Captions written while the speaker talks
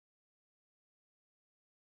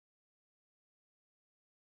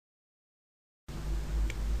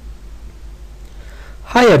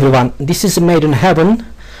Hi everyone, this is Made in Heaven.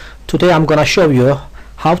 Today I'm gonna show you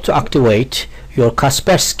how to activate your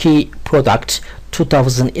Kaspersky product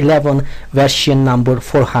 2011 version number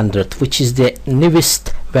 400, which is the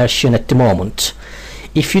newest version at the moment.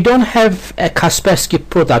 If you don't have a Kaspersky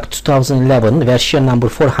product 2011 version number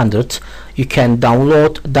 400, you can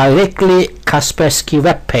download directly Kaspersky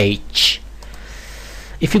web page.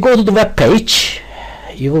 If you go to the web page,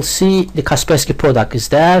 you will see the Kaspersky product is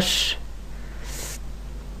there,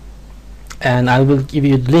 and I will give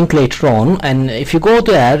you the link later on. And if you go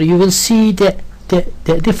there, you will see the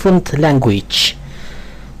different language.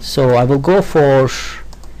 So I will go for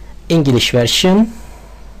English version,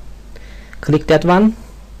 click that one,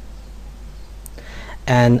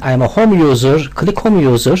 and I am a home user, click home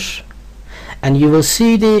user, and you will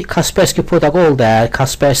see the Kaspersky product all there,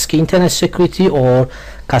 Kaspersky Internet Security or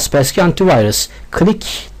Kaspersky Antivirus. Click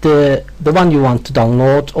the one you want to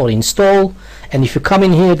download or install, and if you come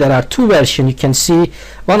in here, there are two versions. You can see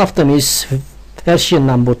one of them is version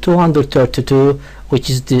number 232, which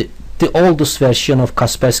is the oldest version of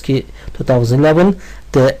Kaspersky 2011.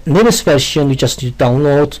 The newest version you just need to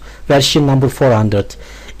download, version number 400.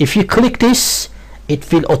 If you click this, it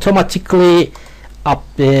will automatically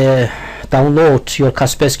download your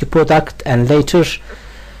Kaspersky product, and later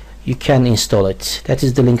you can install it. That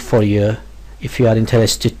is the link for you if you are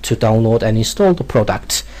interested to download and install the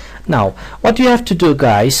product. Now what you have to do,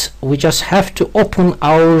 guys, we just have to open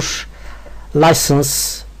our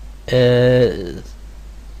license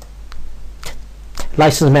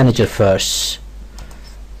manager first.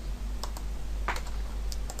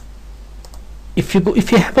 If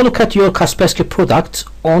you have a look at your Kaspersky product,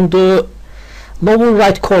 on the lower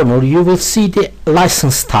right corner you will see the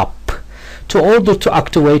license tab. To order to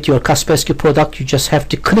activate your Kaspersky product, you just have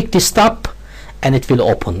to click this tab and it will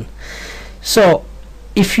open. So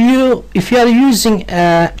if you are using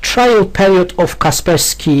a trial period of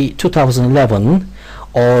Kaspersky 2011,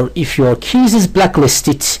 or if your keys is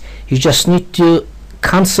blacklisted, you just need to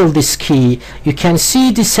cancel this key. You can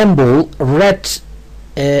see the symbol, red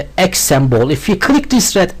X symbol. If you click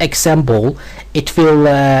this red X symbol, it will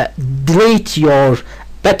delete your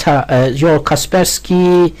your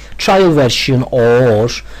Kaspersky trial version or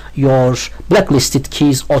your blacklisted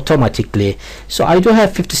keys automatically. So I do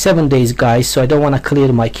have 57 days, guys, so I don't want to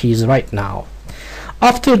clear my keys right now.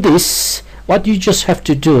 After this, what you just have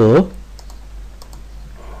to do,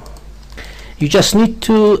 you just need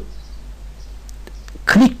to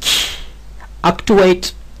click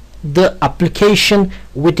activate the application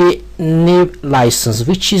with the new license,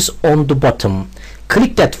 which is on the bottom.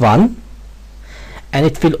 Click that one, and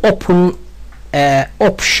it will open an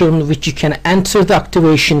option which you can enter the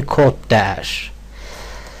activation code there.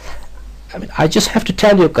 I just have to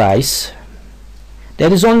tell you, guys,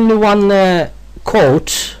 there is only one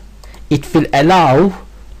code it will allow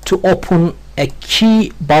to open a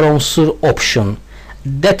key balancer option.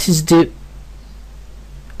 That is the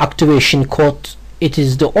activation code. It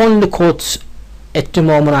is the only code at the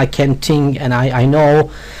moment I can think, and I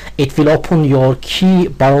know it will open your key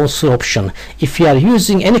balancer option. If you are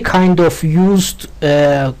using any kind of used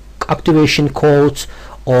activation code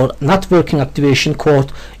or not working activation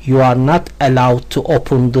code, you are not allowed to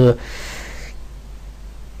open the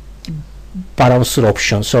balancer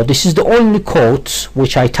option. So this is the only code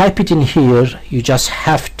which I type it in here. You just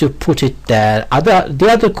have to put it there. The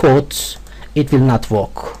other codes, it will not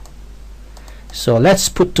work. So let's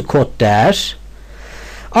put the code there.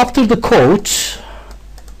 After the code,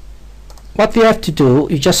 what we have to do,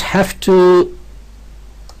 you just have to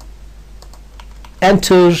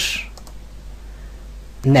enter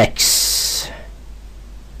next.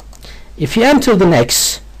 If you enter the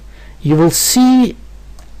next, you will see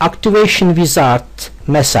activation wizard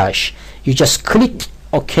message. You just click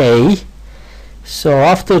OK. So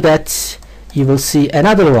after that, you will see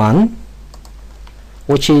another one,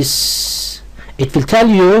 which is, it will tell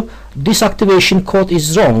you this activation code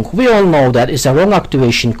is wrong. We all know that it's a wrong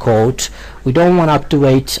activation code. We don't want to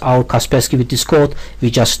activate our Kaspersky with this code. We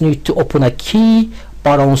just need to open a key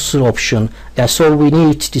balancer option. That's all we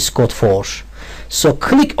need this code for. So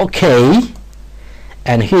click OK,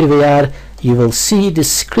 and here we are. You will see the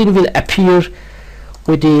screen will appear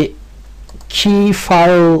with the key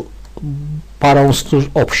file balancer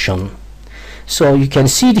option. So you can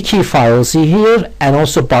see the key files here and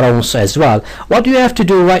also balancer as well. What you have to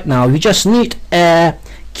do right now, you just need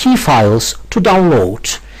key files to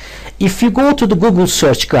download. If you go to the Google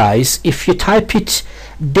search, guys, if you type it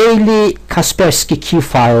daily Kaspersky key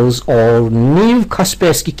files or new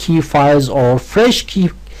Kaspersky key files or fresh key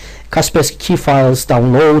Kaspersky key files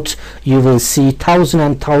download, you will see thousand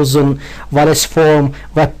and thousand Wallace form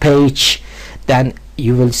web page. Then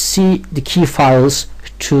you will see the key files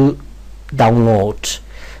to download.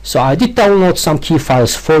 So I did download some key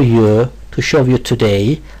files for you to show you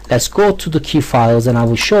today. Let's go to the key files and I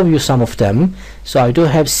will show you some of them. So I do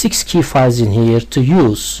have 6 key files in here to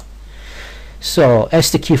use. So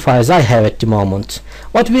as the key files I have at the moment,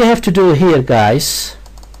 what we have to do here, guys,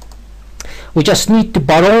 we just need to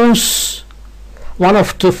browse one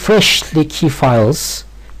of the freshly key files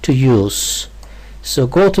to use. So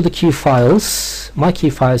go to the key files. My key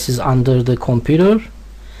files is under the computer,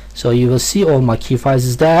 so you will see all my key files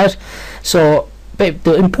is there. So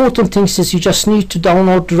the important thing is you just need to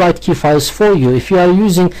download the right key files for you. If you are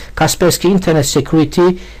using Kaspersky Internet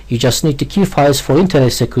Security, you just need the key files for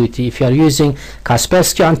Internet Security. If you are using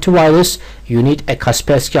Kaspersky Antivirus, you need a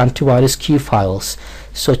Kaspersky Antivirus key files.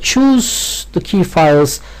 So choose the key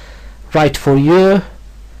files right for you.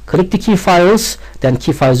 Click the key files, then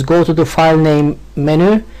key files, go to the file name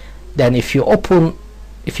menu. Then if you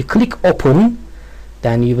click open,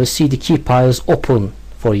 then you will see the key files open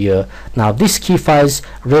for you. Now this key file is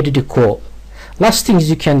ready to go. Last things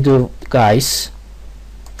you can do, guys,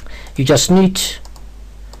 you just need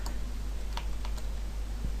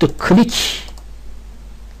to click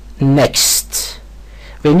next.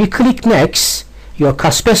 When you click next, your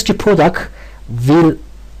Kaspersky product will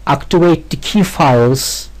activate the key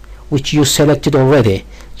files which you selected already.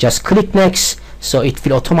 Just click next, so it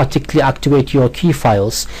will automatically activate your key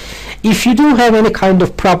files. If you do have any kind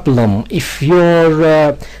of problem, if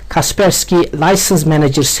your Kaspersky license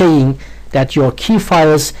manager saying that your key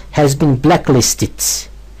files has been blacklisted,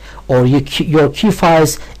 or your key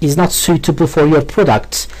files is not suitable for your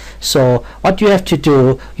product, so what you have to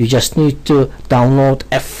do, you just need to download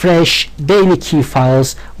a fresh daily key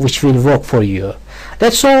files which will work for you.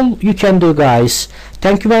 That's all you can do, guys.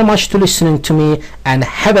 Thank you very much to listening to me, and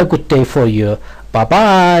have a good day for you. Bye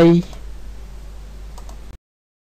bye.